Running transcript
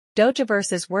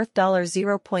Dogeverse is worth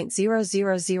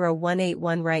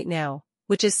 $0.000181 right now,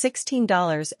 which is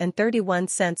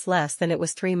 $16.31 less than it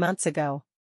was 3 months ago.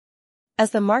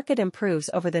 As the market improves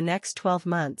over the next 12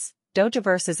 months,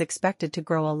 Dogeverse is expected to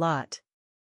grow a lot.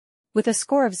 With a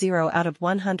score of 0 out of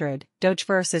 100,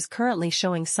 Dogeverse is currently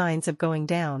showing signs of going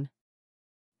down.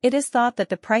 It is thought that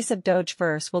the price of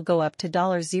Dogeverse will go up to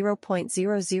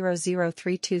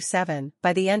 $0.000327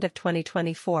 by the end of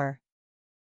 2024.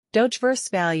 Dogeverse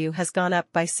value has gone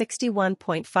up by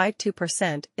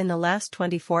 61.52% in the last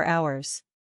 24 hours.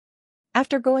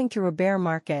 After going through a bear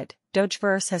market,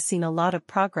 Dogeverse has seen a lot of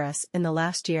progress in the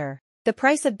last year. The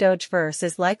price of Dogeverse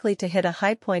is likely to hit a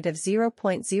high point of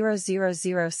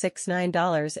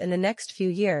 $0.00069 in the next few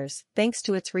years, thanks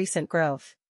to its recent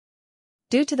growth.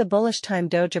 Due to the bullish time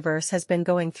Dogeverse has been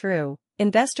going through,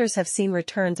 investors have seen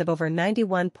returns of over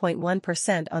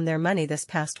 91.1% on their money this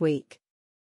past week.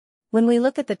 When we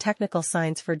look at the technical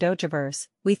signs for Dogeverse,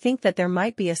 we think that there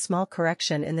might be a small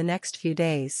correction in the next few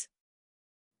days.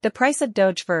 The price of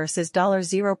Dogeverse is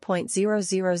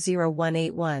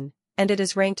 $0.000181, and it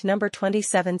is ranked number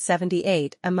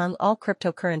 2778 among all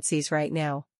cryptocurrencies right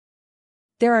now.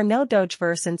 There are no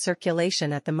Dogeverse in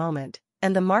circulation at the moment,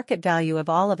 and the market value of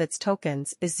all of its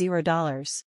tokens is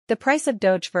 $0. The price of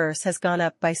Dogeverse has gone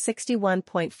up by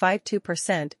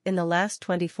 61.52% in the last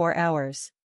 24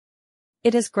 hours.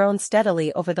 It has grown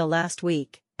steadily over the last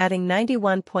week, adding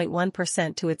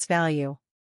 91.1% to its value.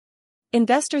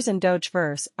 Investors in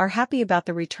Dogeverse are happy about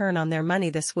the return on their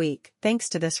money this week, thanks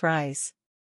to this rise.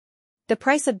 The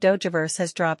price of Dogeverse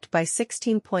has dropped by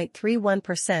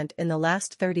 16.31% in the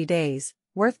last 30 days,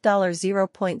 worth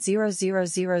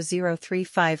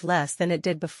 $0.000035 less than it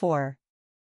did before.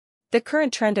 The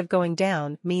current trend of going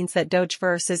down means that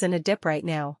Dogeverse is in a dip right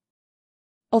now.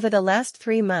 Over the last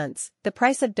 3 months, the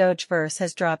price of Dogeverse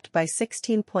has dropped by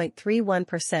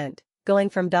 16.31%, going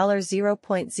from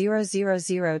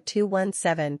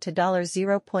 $0.000217 to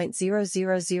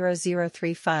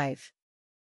 $0.000035.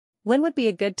 When would be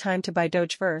a good time to buy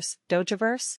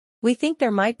Dogeverse? We think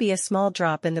there might be a small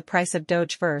drop in the price of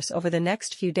Dogeverse over the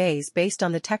next few days based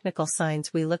on the technical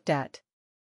signs we looked at.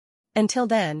 Until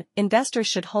then, investors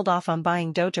should hold off on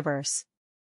buying Dogeverse.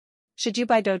 Should you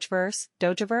buy Dogeverse?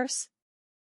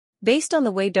 Based on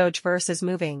the way Dogeverse is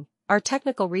moving, our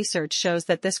technical research shows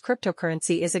that this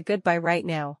cryptocurrency is a good buy right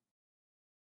now.